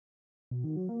Hello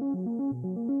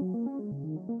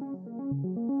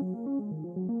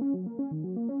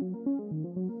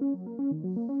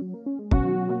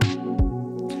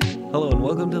and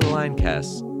welcome to the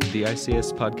Linecast, the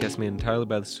ICS podcast made entirely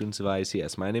by the students of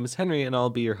ICS. My name is Henry and I'll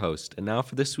be your host. And now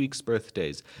for this week's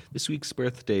birthdays. This week's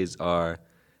birthdays are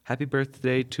happy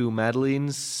birthday to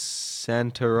Madeline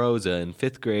Santa Rosa in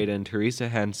 5th grade and Teresa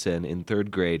Hansen in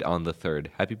 3rd grade on the 3rd.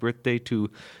 Happy birthday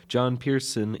to John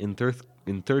Pearson in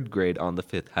 3rd grade on the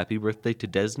 5th. Happy birthday to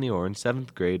Desney Orr in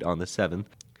 7th grade on the 7th.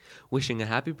 Wishing a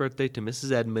happy birthday to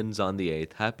Mrs. Edmonds on the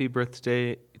 8th. Happy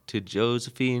birthday to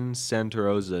Josephine Santa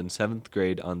Rosa in 7th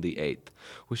grade on the 8th.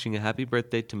 Wishing a happy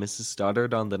birthday to Mrs.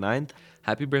 Stoddard on the 9th.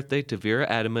 Happy birthday to Vera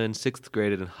Adama in 6th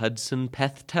grade and Hudson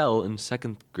Pethtel in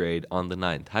 2nd grade on the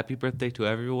 9th. Happy birthday to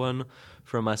everyone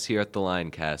from us here at the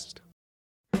Linecast.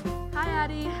 Hi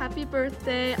Addie, happy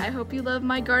birthday. I hope you love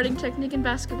my guarding technique in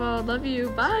basketball. Love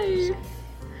you, bye.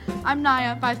 I'm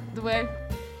Naya, by the way.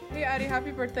 Hey Addie,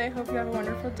 happy birthday. Hope you have a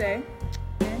wonderful day.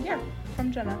 And yeah,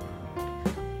 from Jenna.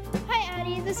 Hi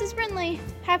Addie, this is Brinley.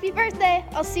 Happy birthday.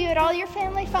 I'll see you at all your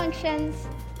family functions.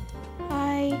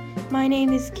 Hi, my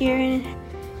name is Kieran,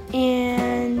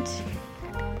 and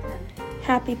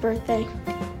happy birthday,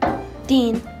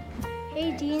 Dean.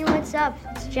 Hey Dean, what's up?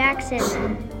 It's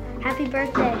Jackson. Happy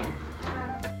birthday.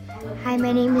 Hi,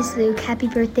 my name is Luke. Happy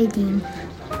birthday, Dean.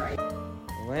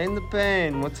 Lane the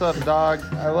Pain, what's up, dog?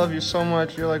 I love you so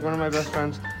much. You're like one of my best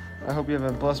friends. I hope you have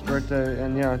a blessed birthday,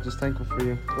 and yeah, just thankful for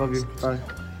you. Love you. Bye.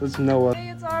 This is Noah. Hey,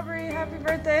 it's Aubrey. Happy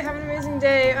birthday. Have an amazing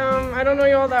day. I don't know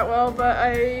you all that well, but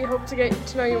I hope to get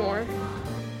to know you more.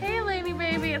 Hey Lainey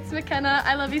baby, it's McKenna.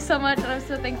 I love you so much and I'm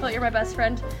so thankful that you're my best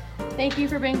friend. Thank you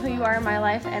for being who you are in my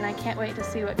life and I can't wait to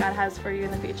see what God has for you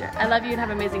in the future. I love you and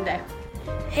have an amazing day.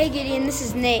 Hey Gideon, this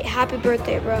is Nate. Happy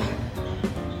birthday, bro.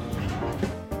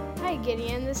 Hi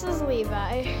Gideon, this is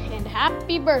Levi, and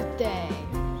happy birthday.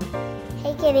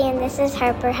 Hey Gideon, this is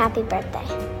Harper. Happy birthday.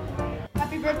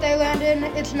 Happy birthday, Landon.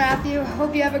 It's Matthew.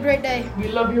 Hope you have a great day. We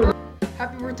love you.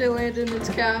 Happy birthday, Landon. It's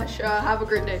Cash. Have a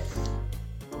great day.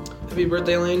 Happy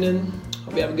birthday, Landon.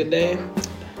 Hope you have a good day.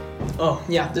 Oh,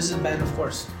 yeah, this is Ben, of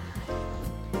course.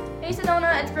 Hey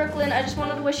Sedona, it's Brooklyn. I just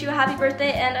wanted to wish you a happy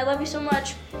birthday and I love you so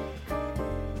much.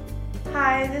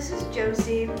 Hi, this is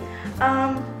Josie.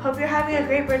 Hope you're having a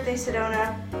great birthday,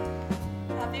 Sedona.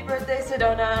 Happy birthday,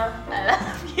 Sedona. I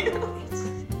love you.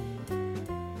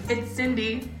 It's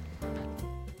Cindy.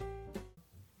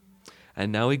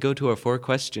 And now we go to our 4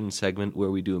 questions segment where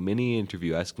we do a mini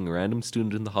interview asking a random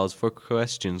student in the halls 4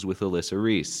 questions with Alyssa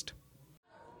Reist.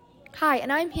 Hi,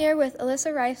 and I'm here with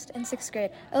Alyssa Reist in 6th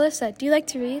grade. Alyssa, do you like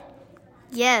to read?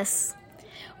 Yes.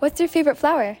 What's your favorite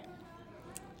flower?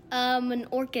 An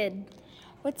orchid.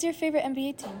 What's your favorite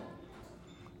NBA team?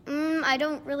 I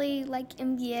don't really like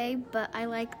NBA, but I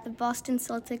like the Boston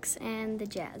Celtics and the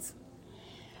Jazz.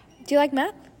 Do you like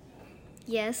math?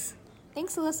 Yes.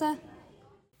 Thanks, Alyssa.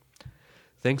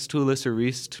 Thanks to Alyssa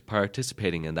Reist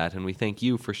participating in that, and we thank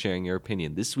you for sharing your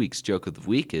opinion. This week's joke of the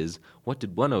week is, what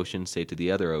did one ocean say to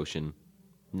the other ocean?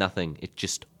 Nothing. It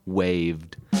just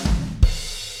waved.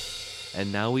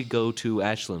 And now we go to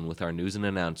Ashlyn with our news and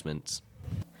announcements.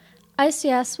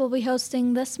 ICS will be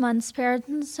hosting this month's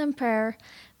Parents in Prayer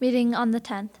meeting on the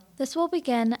 10th. This will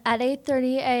begin at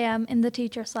 8:30 a.m. in the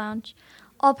Teacher's Lounge.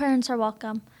 All parents are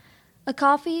welcome. A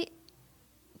coffee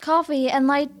and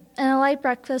a light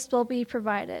breakfast will be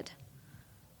provided.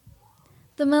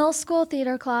 The middle school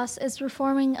theater class is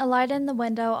performing A Light in the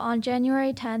Window on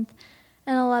January 10th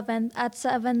and 11th at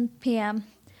 7 p.m.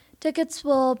 Tickets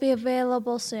will be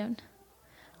available soon.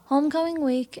 Homecoming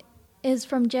week is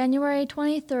from January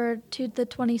 23rd to the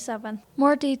 27th.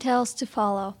 More details to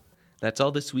follow. That's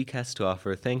all this week has to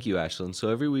offer. Thank you, Ashlyn. So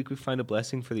every week we find a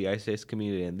blessing for the ICS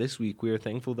community, and this week we are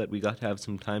thankful that we got to have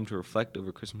some time to reflect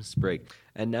over Christmas break.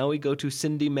 And now we go to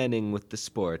Cindy Menning with the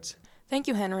sports. Thank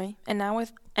you, Henry. And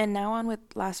now on with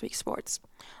last week's sports.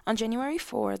 On January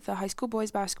 4th, the high school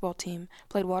boys basketball team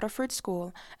played Waterford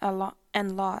School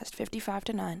and lost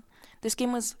 55-9. This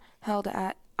game was held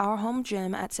at our home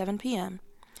gym at 7 p.m.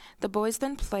 The boys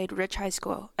then played Rich High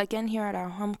School, again here at our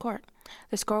home court.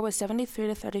 The score was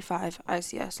 73-35,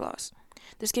 ICS loss.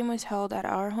 This game was held at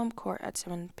our home court at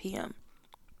 7 p.m.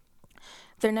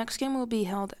 Their next game will be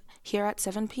held here at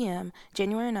 7 p.m.,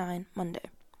 January 9, Monday.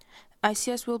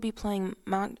 ICS will be playing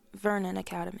Mount Vernon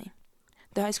Academy.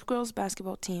 The high school girls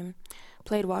basketball team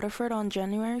played Waterford on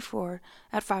January 4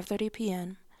 at 5:30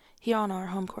 p.m. here on our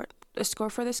home court. The score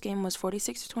for this game was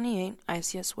 46-28,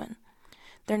 ICS win.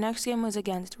 Their next game was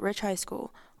against Rich High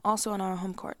School, also on our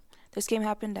home court. This game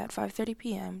happened at 5:30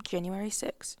 p.m., January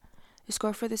 6. The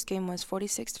score for this game was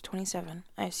 46-27,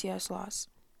 ICS loss.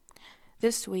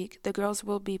 This week, the girls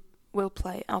will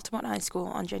play Altamont High School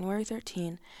on January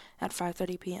 13 at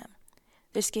 5:30 p.m.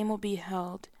 This game will be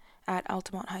held at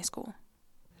Altamont High School.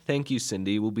 Thank you,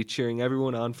 Cindy. We'll be cheering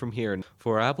everyone on from here.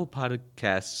 For our Apple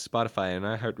Podcasts, Spotify, and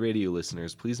iHeartRadio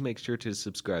listeners, please make sure to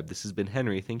subscribe. This has been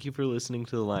Henry. Thank you for listening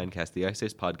to the Lioncast, the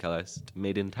ICS podcast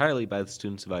made entirely by the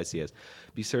students of ICS.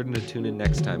 Be certain to tune in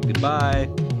next time. Goodbye.